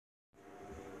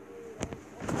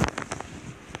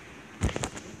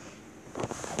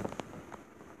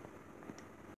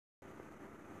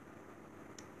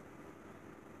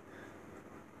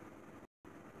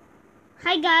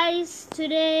guys,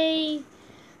 today,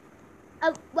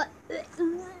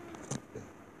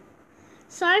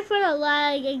 sorry for the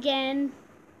lag again,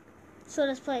 so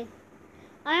let's play.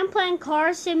 I am playing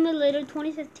Car Simulator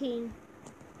 2015.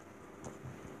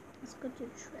 Let's go to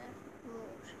traffic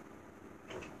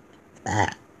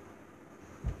mode.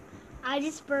 I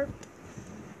just burped.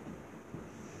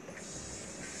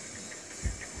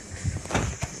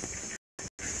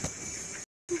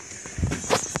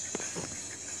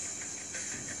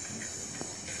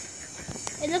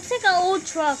 It looks like an old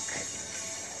truck.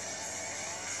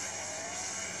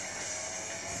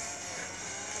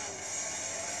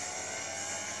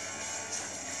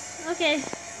 Okay.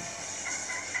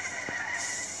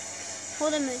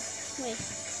 Hold a minute. Wait.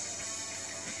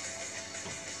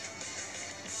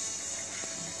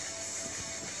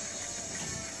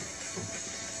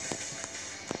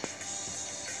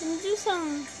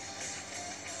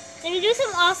 Let me do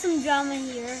some awesome drama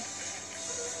here.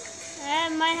 I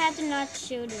might have to not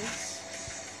show this.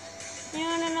 You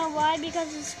wanna know why?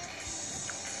 Because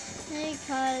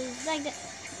like that.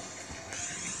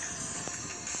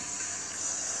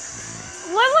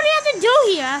 What would he have to do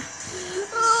here?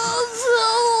 Oh,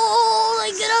 I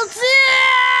get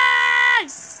upset!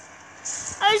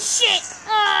 Oh shit!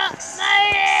 Oh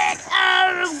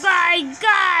my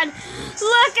god!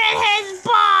 Look at his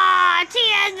bot! He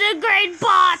has a great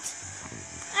bot!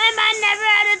 I might never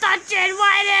had to touch it.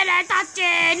 Why did I touch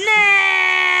it? No!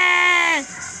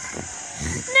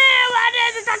 No, why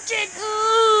did I touch it?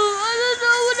 Ooh, I don't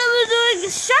know what I was doing.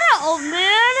 Shut up, old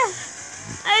man!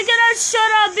 I cannot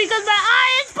shut up because my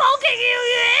eye is poking you,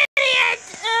 you idiot!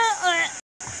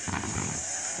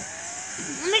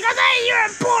 Because you're a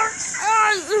pork.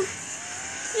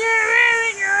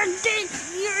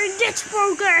 You're a ditch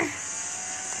poker.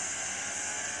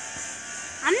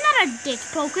 I'm not a ditch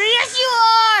poker. Yes, you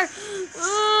are.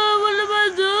 What am I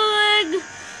doing?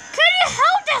 Can you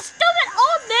help that stupid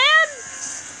old man?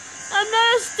 I'm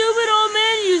not a stupid old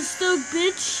man, you stupid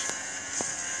bitch.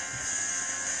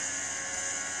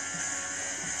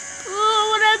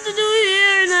 What do I have to do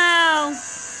here now?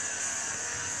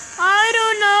 I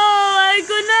don't know. I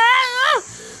could not.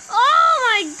 Oh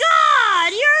my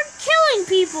god! You're killing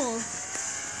people.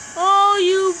 Oh,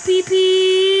 you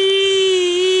pee-pee.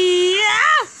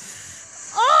 Ah!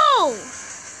 Oh!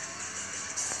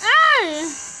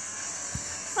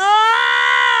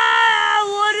 Ah!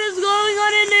 What is going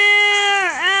on in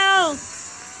here? Ow!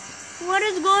 What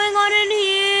is going on in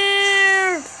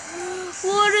here?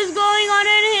 What is going on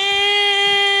in here?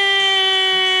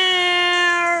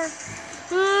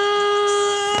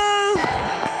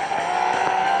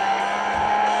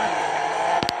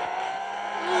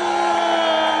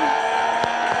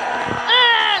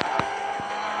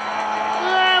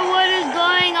 What is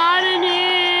going on in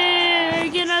here? I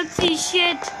cannot see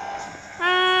shit.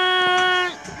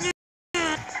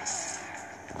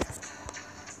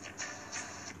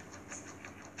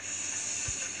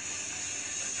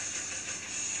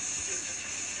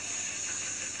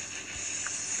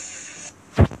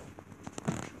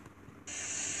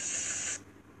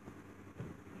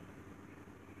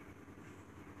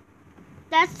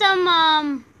 That's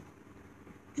some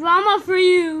drama for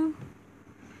you.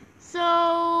 So